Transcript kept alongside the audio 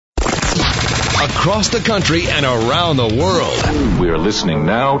across the country and around the world. We are listening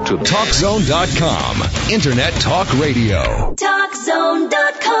now to TalkZone.com, Internet Talk Radio. TalkZone.com.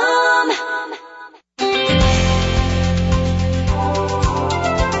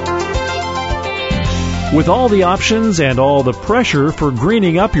 With all the options and all the pressure for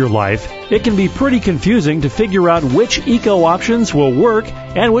greening up your life, it can be pretty confusing to figure out which eco options will work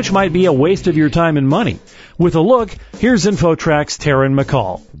and which might be a waste of your time and money. With a look, here's InfoTrack's Taryn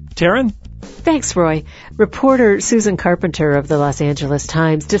McCall. Taryn? Thanks, Roy. Reporter Susan Carpenter of the Los Angeles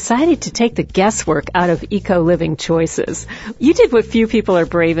Times decided to take the guesswork out of eco-living choices. You did what few people are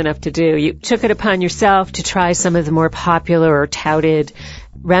brave enough to do. You took it upon yourself to try some of the more popular or touted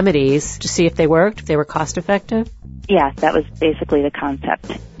remedies to see if they worked, if they were cost-effective. Yes, that was basically the concept.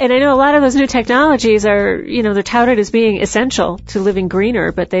 And I know a lot of those new technologies are, they're touted as being essential to living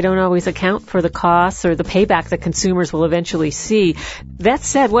greener, but they don't always account for the costs or the payback that consumers will eventually see. That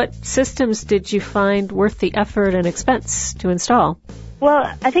said, what systems did you find worth the effort and expense to install? Well,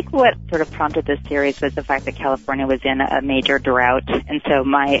 I think what sort of prompted this series was the fact that California was in a major drought, and so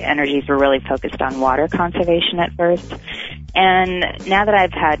my energies were really focused on water conservation at first. And now that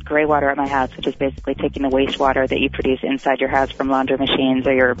I've had gray water at my house, which is basically taking the wastewater that you produce inside your house from laundry machines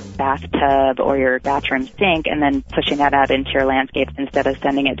or your bathtub or your bathroom sink and then pushing that out into your landscapes instead of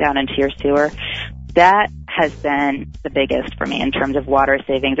sending it down into your sewer, that has been the biggest for me in terms of water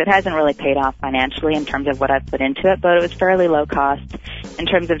savings. It hasn't really paid off financially in terms of what I've put into it, but it was fairly low cost. In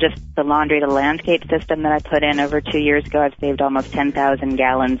terms of just the laundry to landscape system that I put in over 2 years ago, I've saved almost 10,000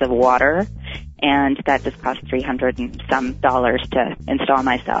 gallons of water, and that just cost $300 and some to install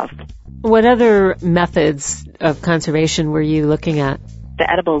myself. What other methods of conservation were you looking at? The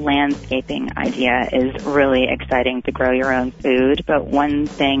edible landscaping idea is really exciting to grow your own food, but one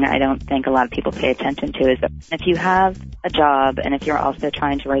thing I don't think a lot of people pay attention to is that if you have a job and if you're also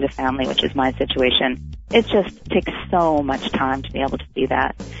trying to raise a family, which is my situation, it just takes so much time to be able to do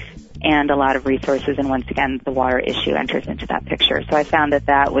that and a lot of resources, and once again, the water issue enters into that picture. So I found that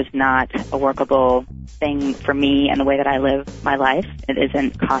that was not a workable thing for me and the way that I live my life. It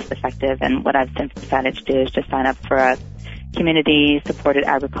isn't cost effective, and what I've since decided to do is just sign up for a community-supported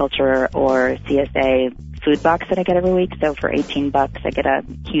agriculture or CSA food box that I get every week. So for $18, I get a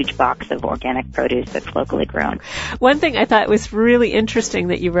huge box of organic produce that's locally grown. One thing I thought was really interesting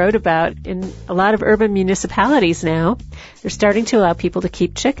that you wrote about, in a lot of urban municipalities now, they're starting to allow people to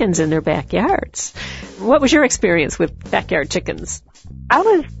keep chickens in their backyards. What was your experience with backyard chickens? I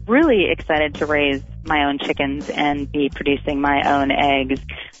was really excited to raise my own chickens and be producing my own eggs.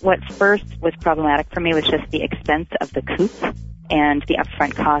 What first was problematic for me was just the expense of the coop and the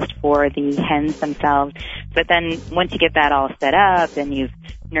upfront cost for the hens themselves. But then once you get that all set up and you've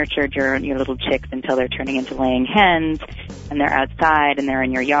nurtured your little chicks until they're turning into laying hens and they're outside and they're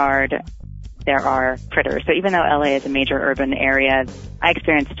in your yard, there are critters. So even though LA is a major urban area, I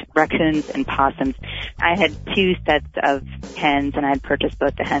experienced raccoons and possums. I had 2 sets of hens, and I had purchased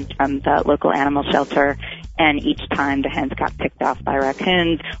both the hens from the local animal shelter, and each time the hens got picked off by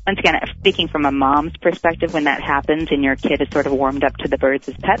raccoons. Once again, speaking from a mom's perspective, when that happens and your kid is sort of warmed up to the birds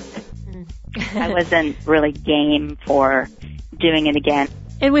as pets, I wasn't really game for doing it again.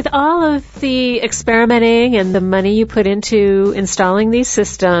 And with all of the experimenting and the money you put into installing these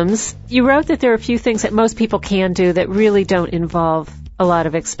systems, you wrote that there are a few things that most people can do that really don't involve a lot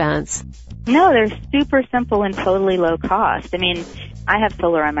of expense. No, they're super simple and totally low cost. I mean, I have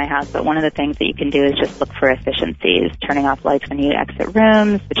solar on my house, but one of the things that you can do is just look for efficiencies, turning off lights when you exit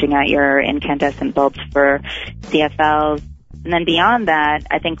rooms, switching out your incandescent bulbs for CFLs. And then beyond that,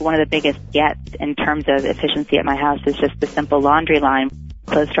 I think one of the biggest gets in terms of efficiency at my house is just the simple laundry line.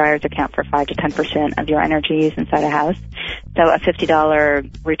 Clothes dryers account for 5 to 10% of your energy use inside a house. So a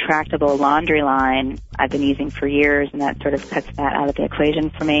 $50 retractable laundry line I've been using for years, and that sort of cuts that out of the equation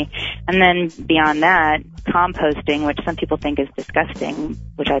for me. And then beyond that, composting, which some people think is disgusting,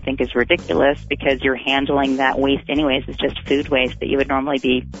 which I think is ridiculous because you're handling that waste anyways. It's just food waste that you would normally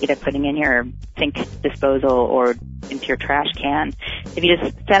be either putting in your sink disposal or into your trash can. If you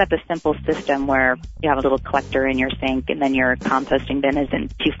just set up a simple system where you have a little collector in your sink and then your composting bin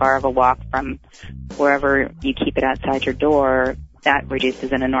isn't too far of a walk from wherever you keep it outside your door, that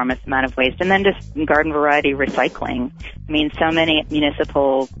reduces an enormous amount of waste. And then just garden variety recycling. I mean, so many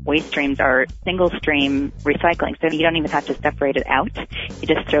municipal waste streams are single stream recycling, so you don't even have to separate it out. You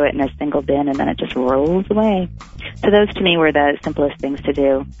just throw it in a single bin and then it just rolls away. So those to me were the simplest things to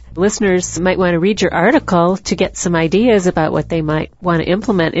do. Listeners might want to read your article to get some ideas about what they might want to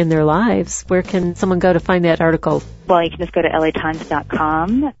implement in their lives. Where can someone go to find that article? Well, you can just go to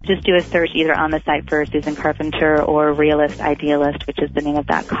LATimes.com. Just do a search either on the site for Susan Carpenter or Realist Idealist, which is the name of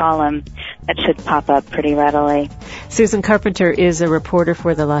that column. that should pop up pretty readily. Susan Carpenter is a reporter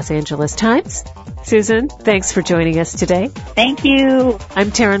for the Los Angeles Times. Susan, thanks for joining us today. Thank you.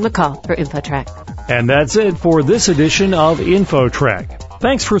 I'm Taryn McCall for InfoTrack. And that's it for this edition of InfoTrack.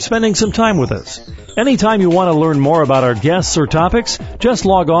 Thanks for spending some time with us. Anytime you want to learn more about our guests or topics, just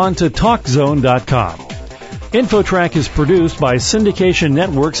log on to TalkZone.com. InfoTrack is produced by Syndication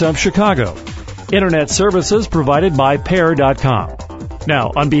Networks of Chicago. Internet services provided by Pair.com.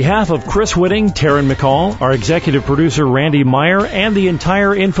 Now, on behalf of Chris Whitting, Taryn McCall, our executive producer Randy Meyer, and the entire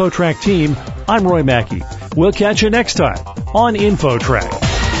InfoTrack team, I'm Roy Mackey. We'll catch you next time on InfoTrack.